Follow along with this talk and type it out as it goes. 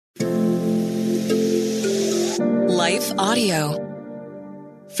Life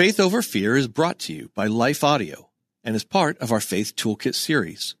Audio. Faith Over Fear is brought to you by Life Audio and is part of our Faith Toolkit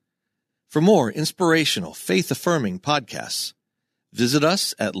series. For more inspirational, faith-affirming podcasts, visit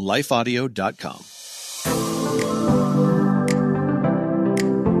us at lifeaudio.com.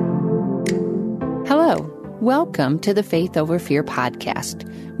 Hello, welcome to the Faith Over Fear podcast,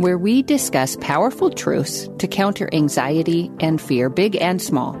 where we discuss powerful truths to counter anxiety and fear, big and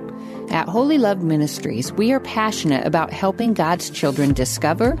small. At Holy Love Ministries, we are passionate about helping God's children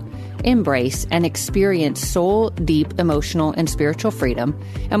discover, embrace, and experience soul-deep emotional and spiritual freedom,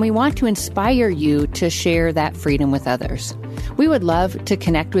 and we want to inspire you to share that freedom with others. We would love to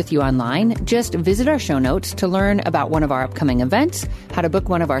connect with you online. Just visit our show notes to learn about one of our upcoming events, how to book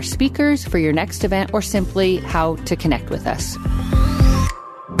one of our speakers for your next event, or simply how to connect with us.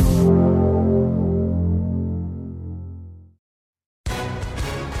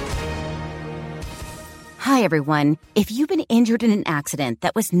 Hi, everyone. If you've been injured in an accident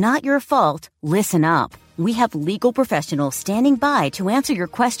that was not your fault, listen up. We have legal professionals standing by to answer your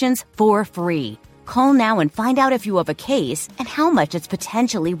questions for free. Call now and find out if you have a case and how much it's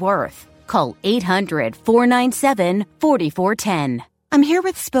potentially worth. Call 800-497-4410. I'm here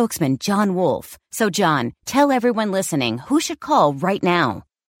with spokesman John Wolf. So, John, tell everyone listening who should call right now.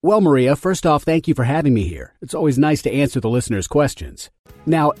 Well, Maria, first off, thank you for having me here. It's always nice to answer the listeners' questions.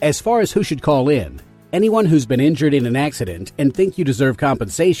 Now, as far as who should call in, anyone who's been injured in an accident and think you deserve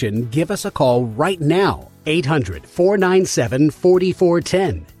compensation, give us a call right now.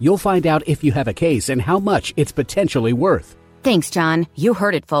 800-497-4410. You'll find out if you have a case and how much it's potentially worth. Thanks, John. You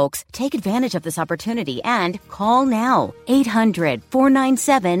heard it, folks. Take advantage of this opportunity and call now.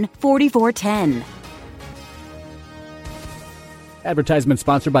 800-497-4410. Advertisement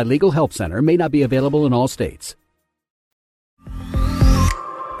sponsored by Legal Help Center. May not be available in all states.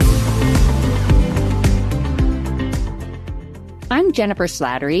 I'm Jennifer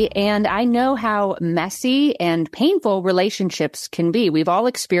Slattery, and I know how messy and painful relationships can be. We've all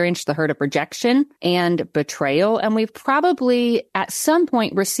experienced the hurt of rejection and betrayal, and we've probably at some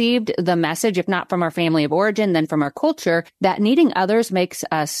point received the message, if not from our family of origin, then from our culture, that needing others makes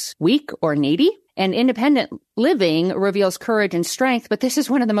us weak or needy. And independent living reveals courage and strength, but this is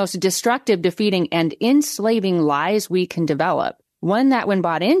one of the most destructive, defeating, and enslaving lies we can develop. One that, when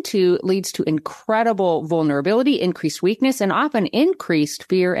bought into, leads to incredible vulnerability, increased weakness, and often increased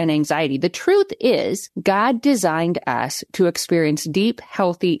fear and anxiety. The truth is, God designed us to experience deep,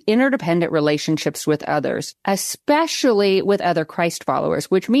 healthy, interdependent relationships with others, especially with other Christ followers,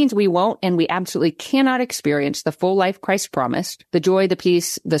 which means we won't and we absolutely cannot experience the full life Christ promised, the joy, the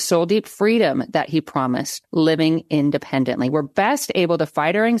peace, the soul-deep freedom that he promised, living independently. We're best able to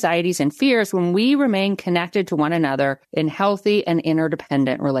fight our anxieties and fears when we remain connected to one another in healthy and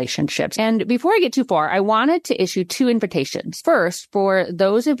interdependent relationships. And before I get too far, I wanted to issue two invitations. First, for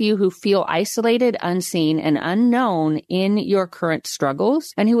those of you who feel isolated, unseen, and unknown in your current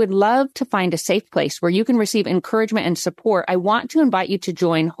struggles, and who would love to find a safe place where you can receive encouragement and support, I want to invite you to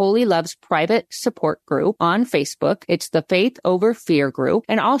join Holy Love's private support group on Facebook. It's the Faith Over Fear group,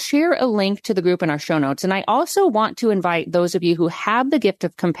 and I'll share a link to the group in our show notes. And I also want to invite those of you who have the gift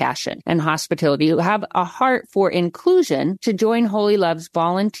of compassion and hospitality, who have a heart for inclusion, to join Holy Love's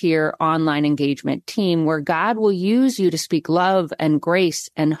volunteer online engagement team, where God will use you to speak love and grace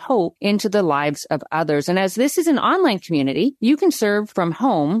and hope into the lives of others. And as this is an online community, you can serve from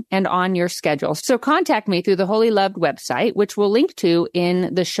home and on your schedule. So contact me through the Holy Loved website, which we'll link to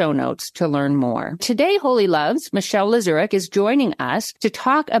in the show notes to learn more. Today, Holy Love's Michelle Lazurek is joining us to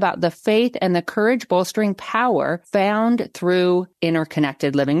talk about the faith and the courage-bolstering power found through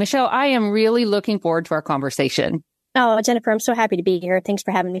interconnected living. Michelle, I am really looking forward to our conversation. Oh, Jennifer, I'm so happy to be here. Thanks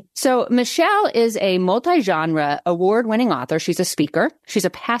for having me. So Michelle is a multi-genre award-winning author. She's a speaker. She's a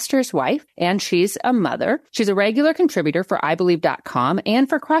pastor's wife, and she's a mother. She's a regular contributor for iBelieve.com and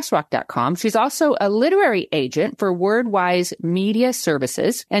for Crosswalk.com. She's also a literary agent for WordWise Media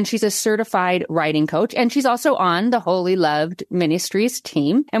Services, and she's a certified writing coach. And she's also on the Holy Loved Ministries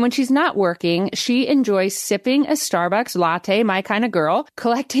team. And when she's not working, she enjoys sipping a Starbucks latte, my kind of girl,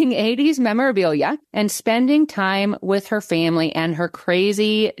 collecting 80s memorabilia, and spending time with her family and her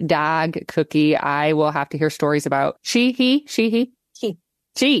crazy dog, Cookie. I will have to hear stories about she.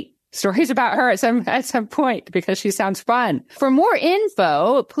 Stories about her at some point, because she sounds fun. For more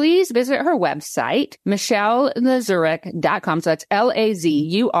info, please visit her website, michellelazurek.com. So that's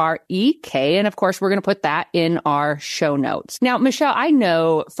Lazurek. And of course, we're going to put that in our show notes. Now, Michelle, I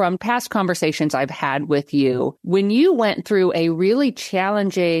know from past conversations I've had with you, when you went through a really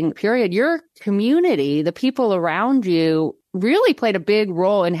challenging period, your community, the people around you, really played a big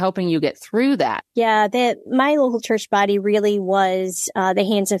role in helping you get through that. Yeah, my local church body really was the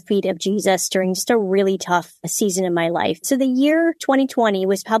hands and feet of Jesus during just a really tough season in my life. So the year 2020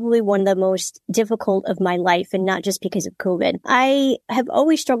 was probably one of the most difficult of my life, and not just because of COVID. I have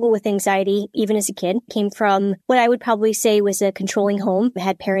always struggled with anxiety, even as a kid. Came from what I would probably say was a controlling home. I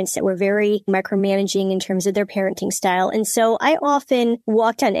had parents that were very micromanaging in terms of their parenting style. And so I often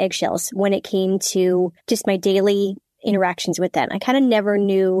walked on eggshells when it came to just my daily interactions with them. I kind of never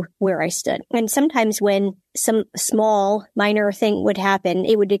knew where I stood. And sometimes when some small, minor thing would happen,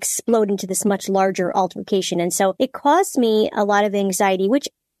 it would explode into this much larger altercation. And so it caused me a lot of anxiety, which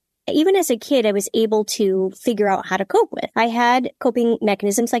even as a kid, I was able to figure out how to cope with. I had coping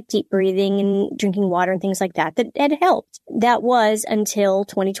mechanisms like deep breathing and drinking water and things like that had helped. That was until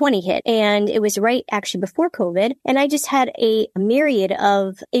 2020 hit. And it was right actually before COVID. And I just had a myriad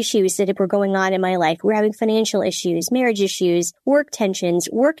of issues that were going on in my life. We're having financial issues, marriage issues, work tensions,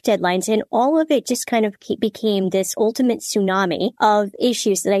 work deadlines, and all of it just kind of became this ultimate tsunami of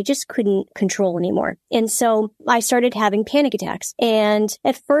issues that I just couldn't control anymore. And so I started having panic attacks. And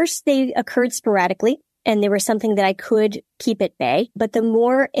at first, they occurred sporadically, and they were something that I could keep at bay. But the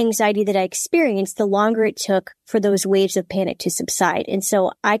more anxiety that I experienced, the longer it took for those waves of panic to subside. And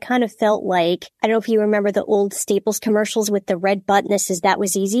so I kind of felt like, I don't know if you remember the old Staples commercials with the red button that says that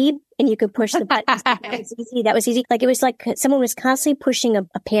was easy, and you could push the button. That was easy. Like it was like someone was constantly pushing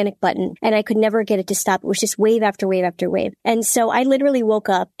a panic button, and I could never get it to stop. It was just wave after wave after wave. And so I literally woke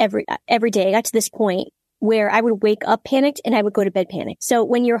up every day. I got to this point where I would wake up panicked and I would go to bed panicked. So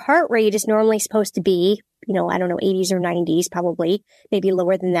when your heart rate is normally supposed to be, 80s or 90s, probably, maybe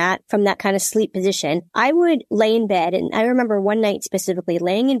lower than that, from that kind of sleep position, I would lay in bed. And I remember one night specifically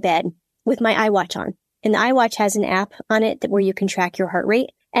laying in bed with my iWatch on. And the iWatch has an app on it where you can track your heart rate.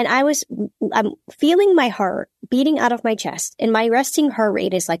 And I'm feeling my heart beating out of my chest, and my resting heart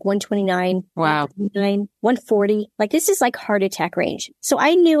rate is like 129, wow, 140. Like this is like heart attack range. So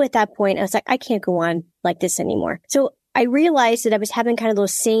I knew at that point, I was like, I can't go on like this anymore. So I realized that I was having kind of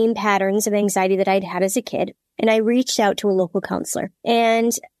those same patterns of anxiety that I'd had as a kid. And I reached out to a local counselor,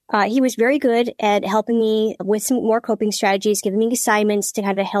 and he was very good at helping me with some more coping strategies, giving me assignments to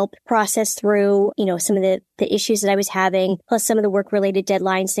kind of help process through, some of the issues that I was having, plus some of the work-related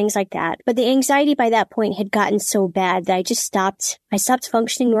deadlines, things like that. But the anxiety by that point had gotten so bad that I stopped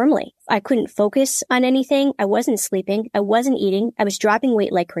functioning normally. I couldn't focus on anything. I wasn't sleeping. I wasn't eating. I was dropping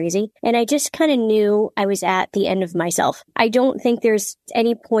weight like crazy. And I just kind of knew I was at the end of myself. I don't think there's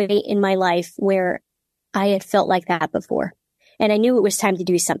any point in my life where I had felt like that before. And I knew it was time to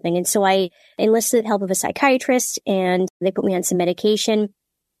do something. And so I enlisted the help of a psychiatrist, and they put me on some medication.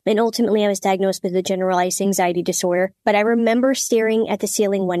 And ultimately, I was diagnosed with a generalized anxiety disorder. But I remember staring at the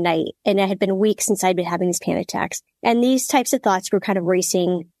ceiling one night, and it had been weeks since I'd been having these panic attacks. And these types of thoughts were kind of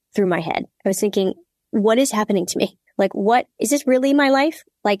racing through my head. I was thinking, what is happening to me? Like, what is this really my life?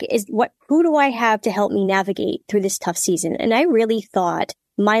 Like, who do I have to help me navigate through this tough season? And I really thought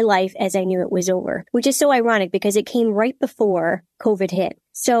my life as I knew it was over, which is so ironic because it came right before COVID hit.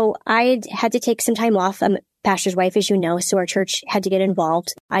 So I had to take some time off. I'm a pastor's wife, as you know, so our church had to get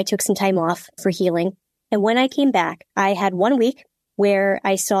involved. I took some time off for healing. And when I came back, I had 1 week where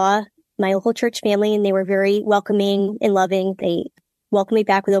I saw my local church family, and they were very welcoming and loving. They welcomed me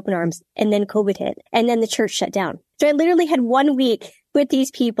back with open arms. And then COVID hit, and then the church shut down. So I literally had 1 week with these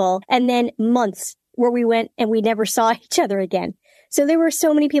people, and then months where we went and we never saw each other again. So there were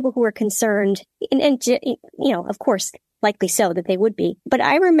so many people who were concerned, and of course, likely so that they would be. But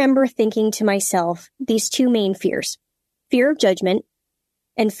I remember thinking to myself, these two main fears, fear of judgment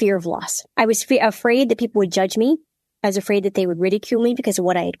and fear of loss. I was afraid that people would judge me. I was afraid that they would ridicule me because of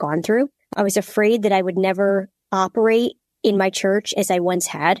what I had gone through. I was afraid that I would never operate in my church as I once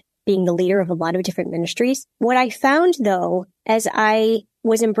had, being the leader of a lot of different ministries. What I found, though, as I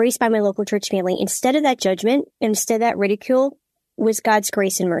was embraced by my local church family, instead of that judgment, instead of that ridicule, was God's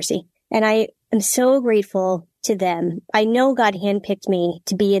grace and mercy. And I am so grateful to them. I know God handpicked me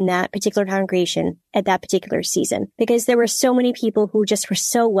to be in that particular congregation at that particular season, because there were so many people who just were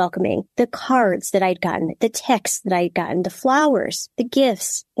so welcoming. The cards that I'd gotten, the texts that I'd gotten, the flowers, the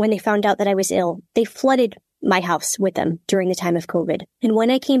gifts when they found out that I was ill, they flooded my house with them during the time of COVID. And when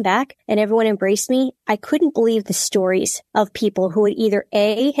I came back and everyone embraced me, I couldn't believe the stories of people who had either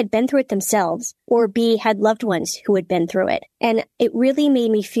A, had been through it themselves, or B, had loved ones who had been through it. And it really made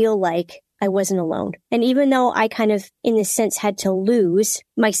me feel like I wasn't alone. And even though I kind of, in this sense, had to lose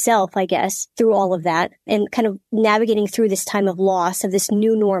myself, I guess, through all of that and kind of navigating through this time of loss of this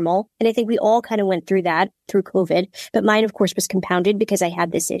new normal. And I think we all kind of went through that through COVID, but mine, of course, was compounded because I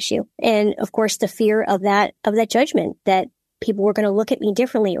had this issue. And of course, the fear of that judgment that people were going to look at me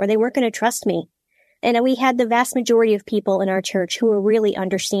differently or they weren't going to trust me. And we had the vast majority of people in our church who were really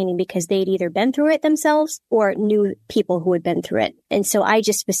understanding because they'd either been through it themselves or knew people who had been through it. And so I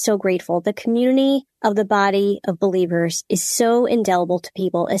just was so grateful. The community of the body of believers is so indelible to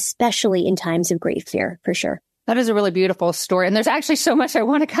people, especially in times of great fear, for sure. That is a really beautiful story. And there's actually so much I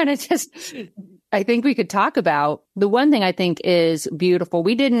want to kind of I think we could talk about. The one thing I think is beautiful,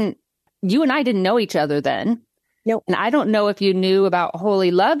 you and I didn't know each other then. Nope. And I don't know if you knew about Holy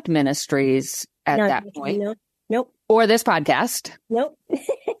Loved Ministries at that point. No. Nope. Or this podcast. Nope.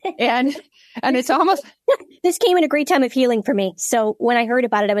 And it's almost... This came in a great time of healing for me. So when I heard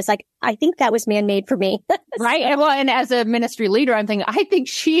about it, I was like, I think that was man-made for me. Right. And as a ministry leader, I'm thinking, I think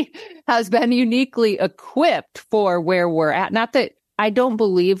she has been uniquely equipped for where we're at. Not that I don't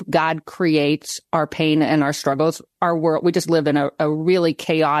believe God creates our pain and our struggles, our world. We just live in a really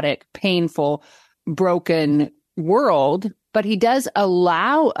chaotic, painful, broken world, but he does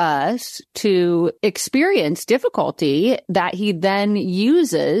allow us to experience difficulty that he then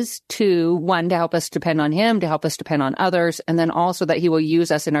uses to help us depend on him, to help us depend on others, and then also that he will use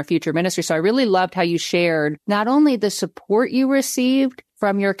us in our future ministry. So I really loved how you shared not only the support you received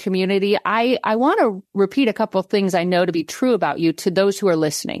from your community. I want to repeat a couple of things I know to be true about you to those who are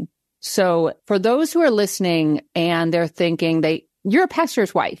listening. So for those who are listening and they're thinking you're a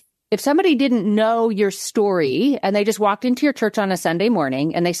pastor's wife. If somebody didn't know your story and they just walked into your church on a Sunday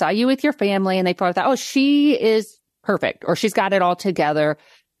morning and they saw you with your family and they thought, oh, she is perfect or she's got it all together.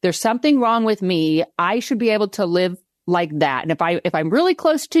 There's something wrong with me. I should be able to live like that. And if I'm really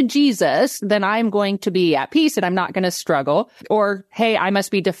close to Jesus, then I'm going to be at peace and I'm not going to struggle. Or, hey, I must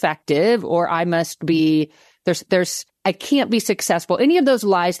be defective or I must be, I can't be successful. Any of those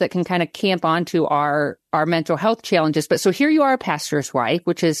lies that can kind of camp onto our mental health challenges. But so here you are, a pastor's wife,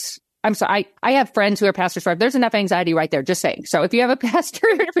 which is, I'm sorry, I have friends who are pastor's wife. There's enough anxiety right there, just saying. So if you have a pastor,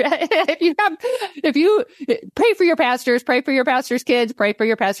 if you pray for your pastors, pray for your pastor's kids, pray for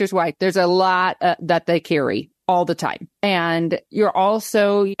your pastor's wife, there's a lot that they carry all the time. And you're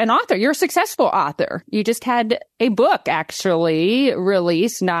also an author. You're a successful author. You just had a book actually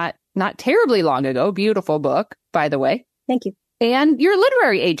released not terribly long ago. Beautiful book, by the way. Thank you. And you're a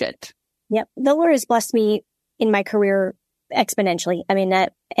literary agent. Yep. The Lord has blessed me in my career exponentially. I mean,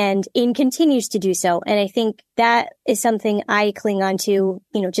 and continues to do so. And I think that is something I cling on to,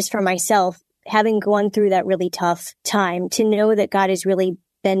 just for myself, having gone through that really tough time, to know that God has really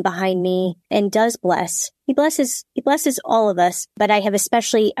been behind me and does bless. He blesses all of us, but I have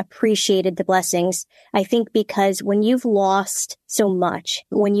especially appreciated the blessings. I think because when you've lost so much,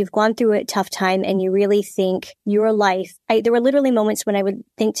 when you've gone through a tough time and you really think your life, there were literally moments when I would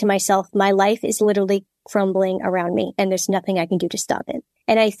think to myself, my life is literally crumbling around me and there's nothing I can do to stop it.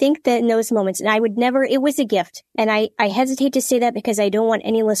 And I think that in those moments, and it was a gift. And I hesitate to say that because I don't want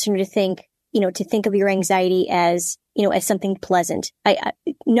any listener to think of your anxiety as something pleasant.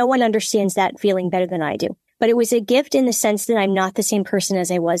 No one understands that feeling better than I do. But it was a gift in the sense that I'm not the same person as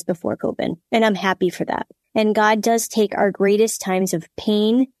I was before COVID. And I'm happy for that. And God does take our greatest times of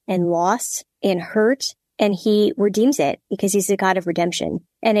pain and loss and hurt, and he redeems it because he's a God of redemption.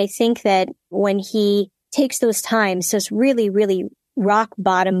 And I think that when he takes those times, those really, really rock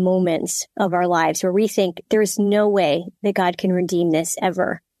bottom moments of our lives where we think there's no way that God can redeem this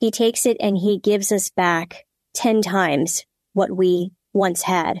ever, he takes it and he gives us back 10 times what we once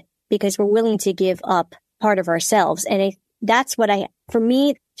had because we're willing to give up part of ourselves. And that's what for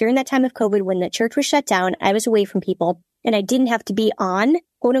me, during that time of COVID, when the church was shut down, I was away from people and I didn't have to be on,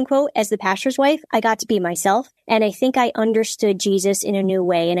 quote unquote, as the pastor's wife. I got to be myself. And I think I understood Jesus in a new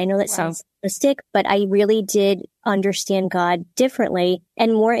way. And I know that sounds simplistic, but I really did understand God differently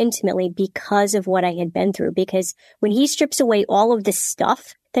and more intimately because of what I had been through. Because when he strips away all of the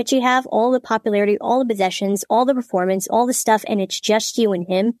stuff that you have, all the popularity, all the possessions, all the performance, all the stuff, and it's just you and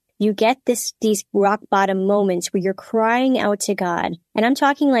him, you get these rock bottom moments where you're crying out to God. And I'm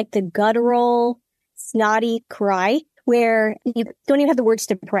talking like the guttural, snotty cry where you don't even have the words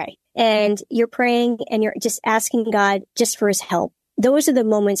to pray. And you're praying and you're just asking God just for his help. Those are the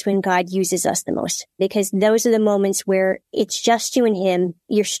moments when God uses us the most, because those are the moments where it's just you and him.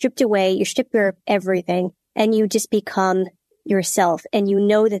 You're stripped away, you're stripped of everything, and you just become yourself. And you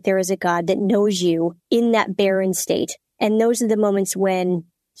know that there is a God that knows you in that barren state. And those are the moments when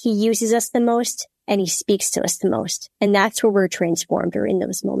he uses us the most and he speaks to us the most. And that's where we're transformed, or in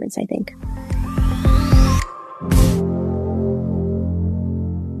those moments, I think.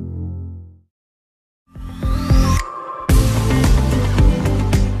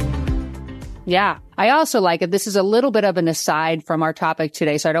 Yeah. I also like it. This is a little bit of an aside from our topic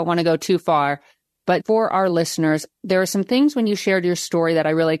today, so I don't want to go too far. But for our listeners, there are some things when you shared your story that I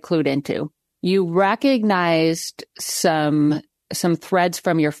really clued into. You recognized some threads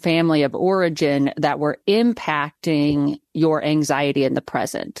from your family of origin that were impacting your anxiety in the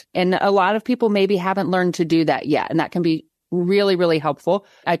present. And a lot of people maybe haven't learned to do that yet. And that can be really, really helpful.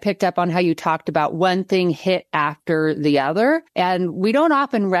 I picked up on how you talked about one thing hit after the other. And we don't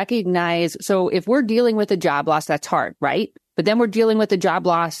often recognize. So if we're dealing with a job loss, that's hard, right? But then we're dealing with a job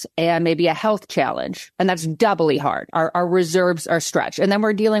loss and maybe a health challenge. And that's doubly hard. Our reserves are stretched. And then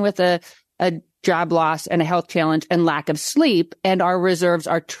we're dealing with a job loss and a health challenge and lack of sleep. And our reserves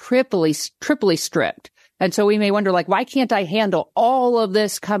are triply stripped. And so we may wonder, like, why can't I handle all of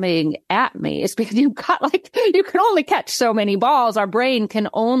this coming at me? It's because you can only catch so many balls. Our brain can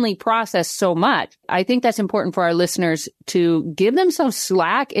only process so much. I think that's important for our listeners to give themselves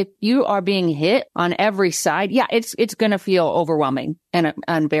slack. If you are being hit on every side, yeah, it's going to feel overwhelming and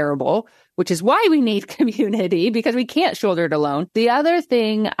unbearable, which is why we need community, because we can't shoulder it alone. The other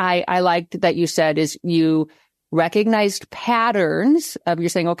thing I liked that you said is you recognized patterns of you're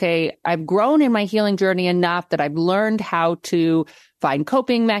saying, okay, I've grown in my healing journey enough that I've learned how to find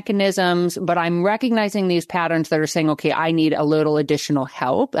coping mechanisms, but I'm recognizing these patterns that are saying, okay, I need a little additional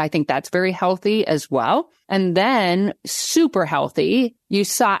help. I think that's very healthy as well. And then super healthy, you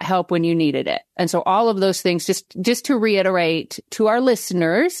sought help when you needed it. And so all of those things, just to reiterate to our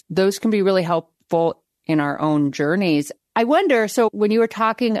listeners, those can be really helpful in our own journeys. I wonder, so when you were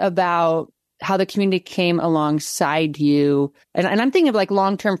talking about how the community came alongside you. And I'm thinking of like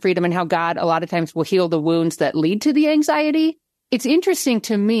long-term freedom and how God a lot of times will heal the wounds that lead to the anxiety. It's interesting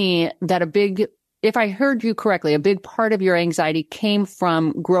to me that if I heard you correctly, a big part of your anxiety came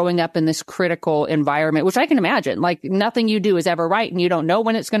from growing up in this critical environment, which I can imagine. Like nothing you do is ever right and you don't know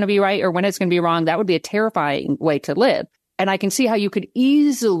when it's going to be right or when it's going to be wrong. That would be a terrifying way to live. And I can see how you could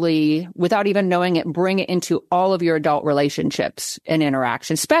easily, without even knowing it, bring it into all of your adult relationships and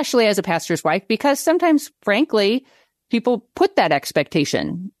interactions, especially as a pastor's wife, because sometimes, frankly, people put that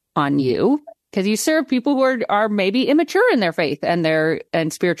expectation on you because you serve people who are maybe immature in their faith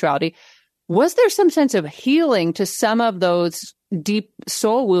and spirituality. Was there some sense of healing to some of those deep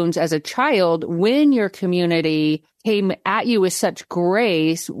soul wounds as a child when your community came at you with such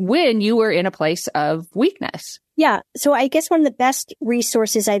grace when you were in a place of weakness? Yeah. So I guess one of the best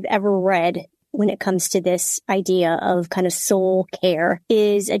resources I've ever read when it comes to this idea of kind of soul care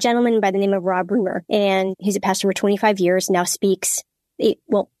is a gentleman by the name of Rob Broomer. And he's a pastor for 25 years, now speaks,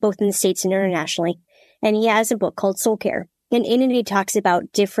 both in the States and internationally. And he has a book called Soul Care. And in it, he talks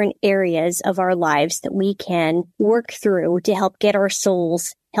about different areas of our lives that we can work through to help get our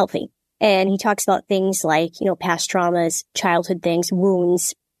souls healthy. And he talks about things like, past traumas, childhood things,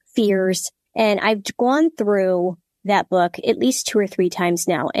 wounds, fears. And I've gone through that book at least 2 or 3 times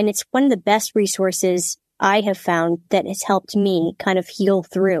now. And it's one of the best resources I have found that has helped me kind of heal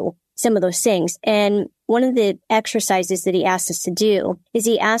through some of those things. And one of the exercises that he asks us to do is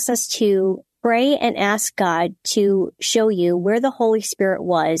he asks us to pray and ask God to show you where the Holy Spirit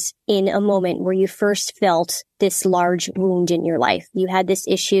was in a moment where you first felt this large wound in your life. You had this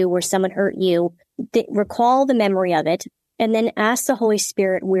issue where someone hurt you. Recall the memory of it. And then ask the Holy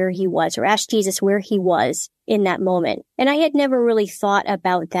Spirit where he was, or ask Jesus where he was in that moment. And I had never really thought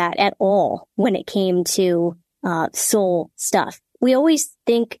about that at all when it came to soul stuff. We always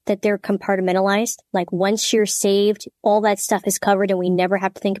think that they're compartmentalized, like once you're saved, all that stuff is covered and we never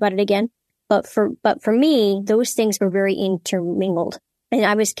have to think about it again. But for me, those things were very intermingled. And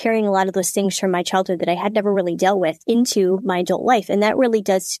I was carrying a lot of those things from my childhood that I had never really dealt with into my adult life. And that really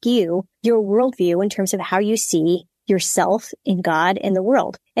does skew your worldview in terms of how you see yourself in God and the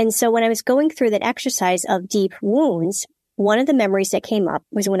world. And so when I was going through that exercise of deep wounds, one of the memories that came up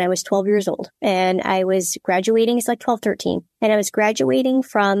was when I was 12 years old and I was graduating. It's like 12, 13. And I was graduating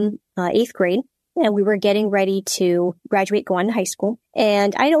from 8th grade and we were getting ready to graduate, go on to high school.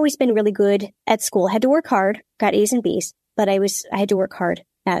 And I'd always been really good at school. I had to work hard, got A's and B's, but I had to work hard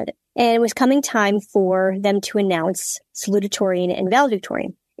at it. And it was coming time for them to announce salutatorian and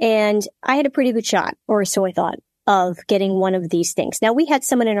valedictorian. And I had a pretty good shot, or so I thought, of getting one of these things. Now, we had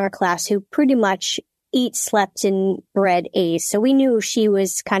someone in our class who pretty much slept, and bred A's. So we knew she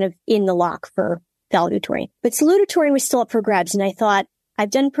was kind of in the lock for valedictorian. But salutatorian was still up for grabs. And I thought, I've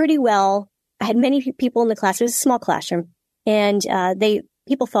done pretty well. I had many people in the class. It was a small classroom. And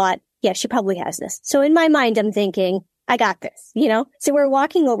people thought, yeah, she probably has this. So in my mind, I'm thinking, I got this, So we're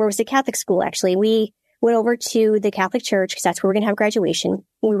walking over. It was a Catholic school, actually. We went over to the Catholic church because that's where we're going to have graduation.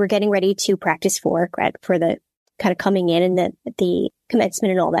 We were getting ready to practice for the kind of coming in and the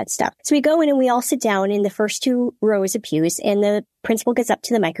commencement and all that stuff. So we go in and we all sit down in the first 2 rows of pews, and the principal gets up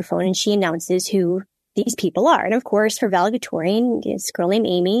to the microphone and she announces who these people are. And of course, for valedictorian, this girl named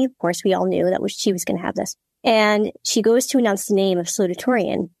Amy, of course, we all knew that she was going to have this. And she goes to announce the name of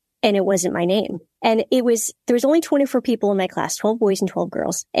salutatorian, and it wasn't my name. And there was only 24 people in my class, 12 boys and 12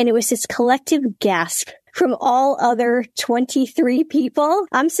 girls. And it was this collective gasp from all other 23 people.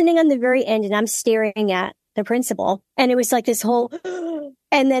 I'm sitting on the very end and I'm staring at the principal. And it was like this whole,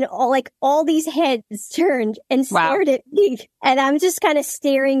 and then all these heads turned and stared at me. And I'm just kind of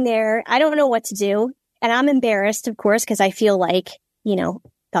staring there. I don't know what to do. And I'm embarrassed, of course, because I feel like,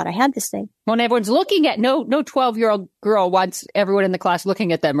 thought I had this thing. When everyone's looking at, no 12-year-old girl wants everyone in the class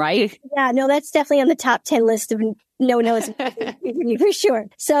looking at them, right? Yeah, no, that's definitely on the top 10 list of no-nos for sure.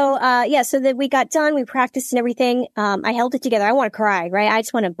 So, so that we got done, we practiced and everything. I held it together. I want to cry, right? I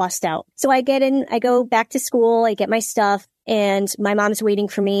just want to bust out. So I go back to school, I get my stuff, and my mom's waiting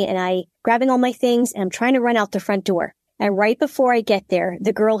for me, and I grabbing all my things, and I'm trying to run out the front door. And right before I get there,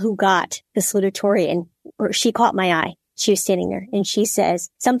 the girl who got the salutatorian, she caught my eye. She was standing there and she says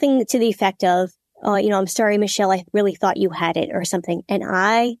something to the effect of, I'm sorry, Michelle, I really thought you had it or something. And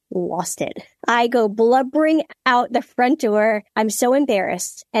I lost it. I go blubbering out the front door. I'm so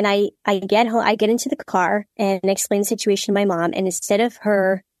embarrassed. And I get home, I get into the car and explain the situation to my mom. And instead of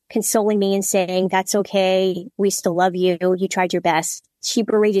her consoling me and saying, that's okay, we still love you, you tried your best, she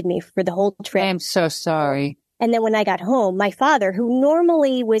berated me for the whole trip. I'm so sorry. And then when I got home, my father, who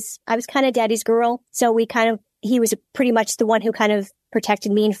normally I was kind of daddy's girl. So he was pretty much the one who kind of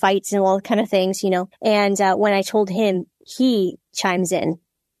protected me in fights and all kind of things, And when I told him, he chimes in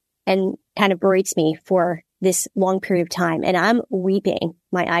and kind of berates me for this long period of time. And I'm weeping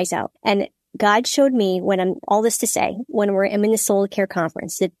my eyes out. And God showed me when I'm in the Soul Care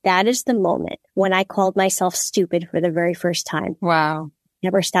Conference, that is the moment when I called myself stupid for the very first time. Wow.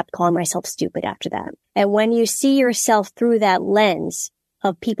 Never stopped calling myself stupid after that. And when you see yourself through that lens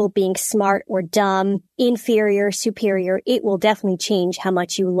of people being smart or dumb, inferior, superior, it will definitely change how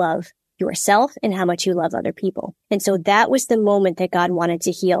much you love yourself and how much you love other people. And so that was the moment that God wanted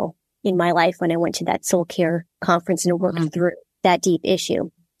to heal in my life when I went to that Soul Care Conference and worked through that deep issue.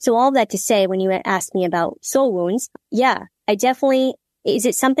 So all that to say, when you asked me about soul wounds, yeah, I definitely,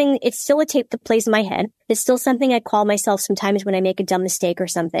 it's still a tape that plays in my head. It's still something I call myself sometimes when I make a dumb mistake or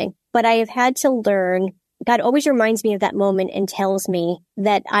something. But I have had to learn. God always reminds me of that moment and tells me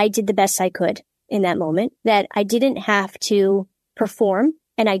that I did the best I could in that moment, that I didn't have to perform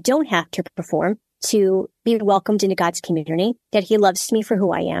and I don't have to perform to be welcomed into God's community, that He loves me for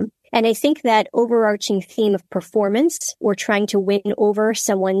who I am. And I think that overarching theme of performance or trying to win over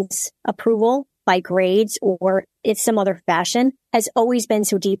someone's approval by grades or in some other fashion has always been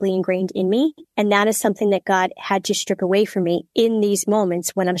so deeply ingrained in me. And that is something that God had to strip away from me in these moments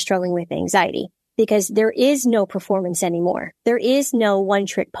when I'm struggling with anxiety. Because there is no performance anymore. There is no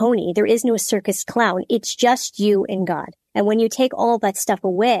one-trick pony. There is no circus clown. It's just you and God. And when you take all of that stuff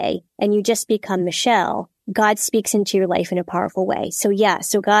away and you just become Michelle, God speaks into your life in a powerful way.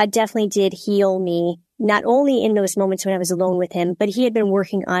 So God definitely did heal me, not only in those moments when I was alone with Him, but He had been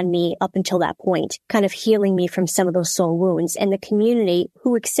working on me up until that point, kind of healing me from some of those soul wounds. And the community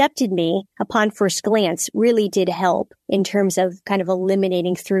who accepted me upon first glance really did help in terms of kind of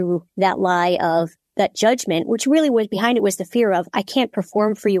eliminating through that lie of that judgment, which really was behind it was the fear of, I can't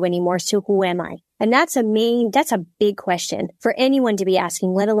perform for you anymore, so who am I? And that's a big question for anyone to be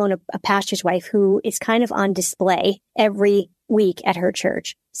asking, let alone a pastor's wife who is kind of on display every week at her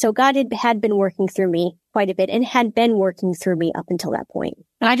church. So God had been working through me quite a bit and had been working through me up until that point.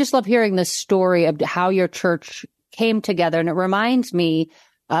 And I just love hearing the story of how your church came together. And it reminds me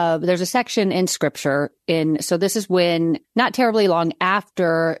of, there's a section in scripture so this is when, not terribly long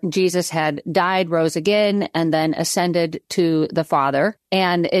after Jesus had died, rose again, and then ascended to the Father.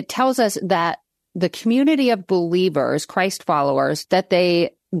 And it tells us that the community of believers, Christ followers, that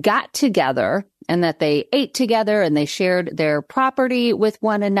they got together and that they ate together and they shared their property with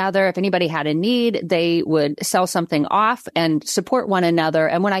one another. If anybody had a need, they would sell something off and support one another.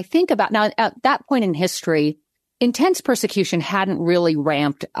 And when I think about now, at that point in history, intense persecution hadn't really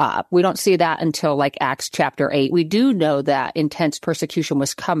ramped up. We don't see that until like Acts chapter 8. We do know that intense persecution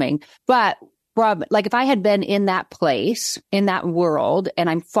was coming, but if I had been in that place, in that world, and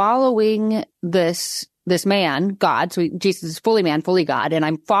I'm following this man, God, so Jesus is fully man, fully God, and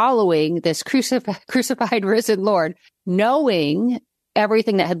I'm following this crucified, risen Lord, knowing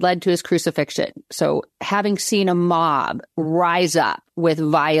everything that had led to His crucifixion. So having seen a mob rise up with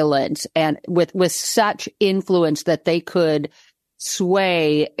violence and with such influence that they could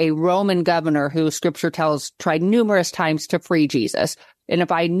sway a Roman governor who scripture tells tried numerous times to free Jesus. And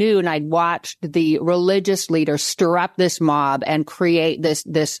if I knew and I'd watched the religious leaders stir up this mob and create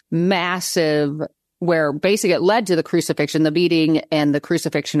this massive, where basically it led to the crucifixion, the beating and the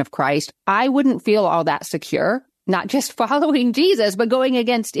crucifixion of Christ, I wouldn't feel all that secure, not just following Jesus, but going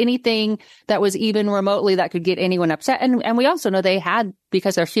against anything that was even remotely that could get anyone upset. And we also know they had,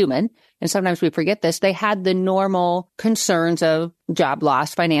 because they're human, and sometimes we forget this, they had the normal concerns of job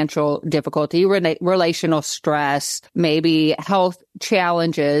loss, financial difficulty, relational stress, maybe health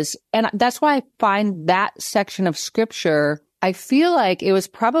challenges. And that's why I find that section of scripture, I feel like it was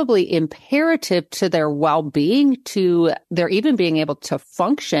probably imperative to their well-being, to their even being able to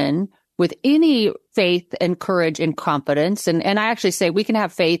function with any faith and courage and confidence. And I actually say we can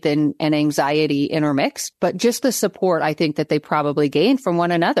have faith and anxiety intermixed, but just the support I think that they probably gained from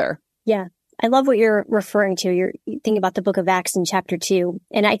one another. Yeah. I love what you're referring to. You're thinking about the book of Acts in chapter 2.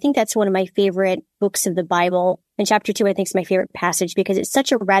 And I think that's one of my favorite books of the Bible. And chapter 2, I think, is my favorite passage because it's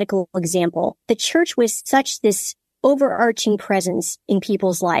such a radical example. The church was such this overarching presence in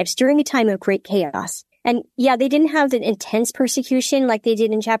people's lives during a time of great chaos. And yeah, they didn't have the intense persecution like they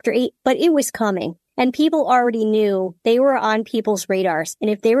did in chapter 8, but it was coming. And people already knew they were on people's radars.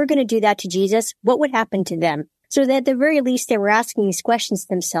 And if they were going to do that to Jesus, what would happen to them? So that at the very least, they were asking these questions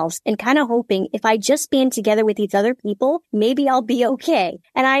themselves and kind of hoping, if I just band together with these other people, maybe I'll be okay.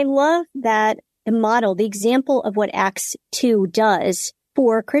 And I love that model, the example of what Acts 2 does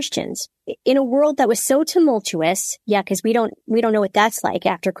for Christians. In a world that was so tumultuous, yeah, because we don't know what that's like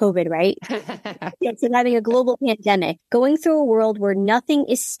after COVID, right? So having a global pandemic, going through a world where nothing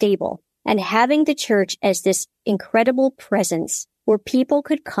is stable, and having the church as this incredible presence where people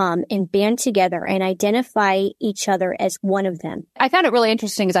could come and band together and identify each other as one of them. I found it really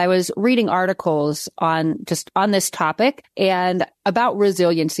interesting as I was reading articles on this topic and about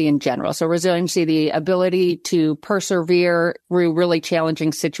resiliency in general. So resiliency, the ability to persevere through really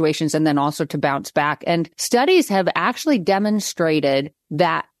challenging situations and then also to bounce back. And studies have actually demonstrated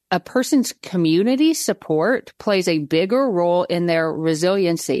that a person's community support plays a bigger role in their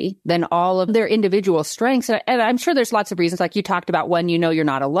resiliency than all of their individual strengths. And I'm sure there's lots of reasons, like you talked about, when you know you're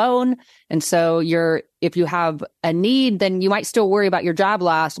not alone. And so if you have a need, then you might still worry about your job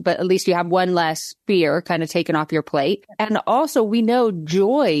loss, but at least you have one less fear kind of taken off your plate. And also we know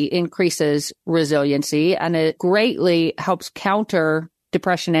joy increases resiliency and it greatly helps counter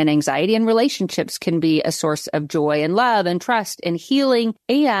depression and anxiety, and relationships can be a source of joy and love and trust and healing.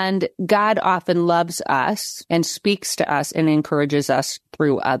 And God often loves us and speaks to us and encourages us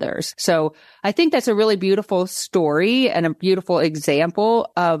through others. So I think that's a really beautiful story and a beautiful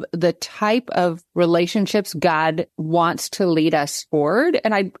example of the type of relationships God wants to lead us forward.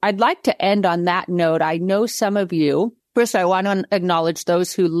 And I'd like to end on that note. I know some of you, first, I want to acknowledge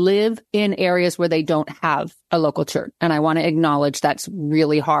those who live in areas where they don't have a local church. And I want to acknowledge that's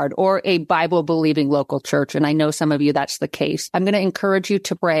really hard, or a Bible-believing local church. And I know some of you, that's the case. I'm going to encourage you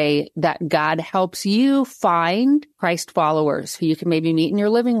to pray that God helps you find Christ followers who you can maybe meet in your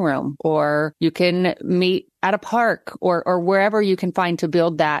living room, or you can meet at a park, or wherever you can find to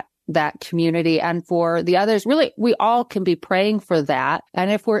build that community. And for the others, really, we all can be praying for that.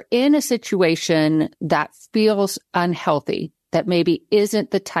 And if we're in a situation that feels unhealthy, that maybe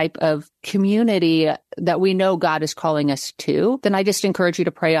isn't the type of community that we know God is calling us to, then I just encourage you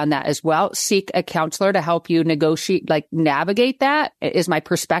to pray on that as well. Seek a counselor to help you navigate that. Is my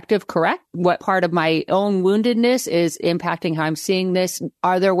perspective correct? What part of my own woundedness is impacting how I'm seeing this?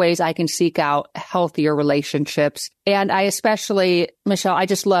 Are there ways I can seek out healthier relationships? And I especially, Michelle, I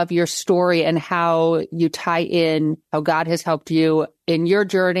just love your story and how you tie in how God has helped you in your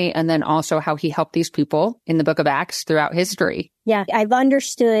journey, and then also how he helped these people in the book of Acts throughout history. Yeah, I've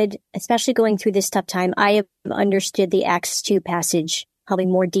understood, especially going through this tough time, I have understood the Acts 2 passage probably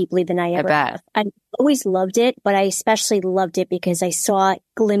more deeply than I ever have. I always loved it, but I especially loved it because I saw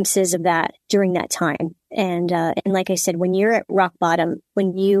glimpses of that during that time. And like I said, when you're at rock bottom,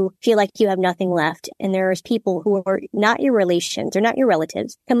 when you feel like you have nothing left, and there's people who are not your relations, they're not your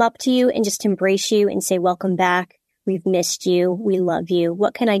relatives, come up to you and just embrace you and say, welcome back. We've missed you. We love you.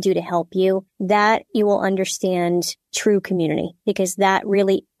 What can I do to help you? That you will understand true community, because that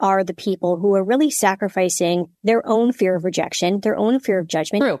really are the people who are really sacrificing their own fear of rejection, their own fear of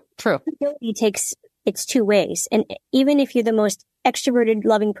judgment. True. It's two ways. And even if you're the most extroverted,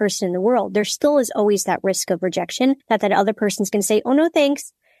 loving person in the world, there still is always that risk of rejection that other person's going to say, oh, no,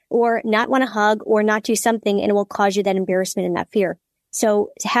 thanks, or not want to hug or not do something, and it will cause you that embarrassment and that fear. So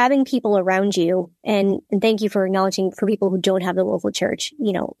having people around you, and thank you for acknowledging for people who don't have the local church,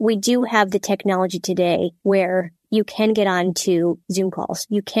 we do have the technology today where you can get onto Zoom calls.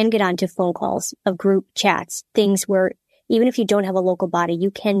 You can get onto phone calls of group chats, things where even if you don't have a local body, you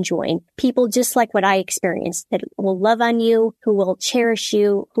can join people just like what I experienced that will love on you, who will cherish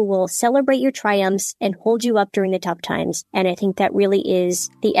you, who will celebrate your triumphs and hold you up during the tough times. And I think that really is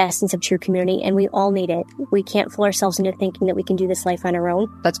the essence of true community, and we all need it. We can't fool ourselves into thinking that we can do this life on our own.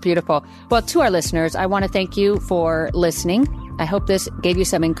 That's beautiful. Well, to our listeners, I want to thank you for listening. I hope this gave you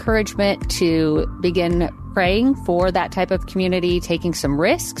some encouragement to begin praying for that type of community, taking some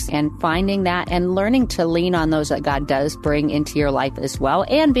risks and finding that and learning to lean on those that God does bring into your life as well,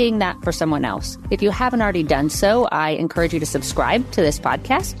 and being that for someone else. If you haven't already done so, I encourage you to subscribe to this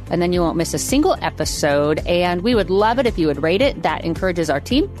podcast, and then you won't miss a single episode. And we would love it if you would rate it. That encourages our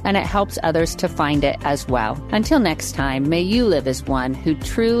team and it helps others to find it as well. Until next time, may you live as one who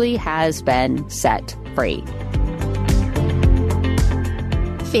truly has been set free.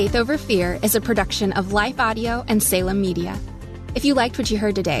 Faith Over Fear is a production of Life Audio and Salem Media. If you liked what you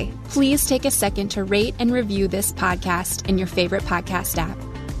heard today, please take a second to rate and review this podcast in your favorite podcast app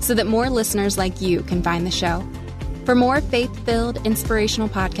so that more listeners like you can find the show. For more faith-filled, inspirational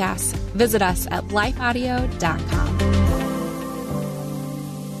podcasts, visit us at lifeaudio.com.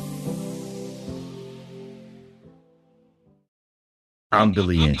 I'm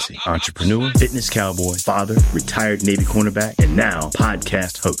Billy Yancey, entrepreneur, fitness cowboy, father, retired Navy cornerback, and now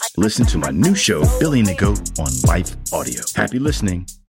podcast host. Listen to my new show, Billy and the Goat, on Life Audio. Happy listening.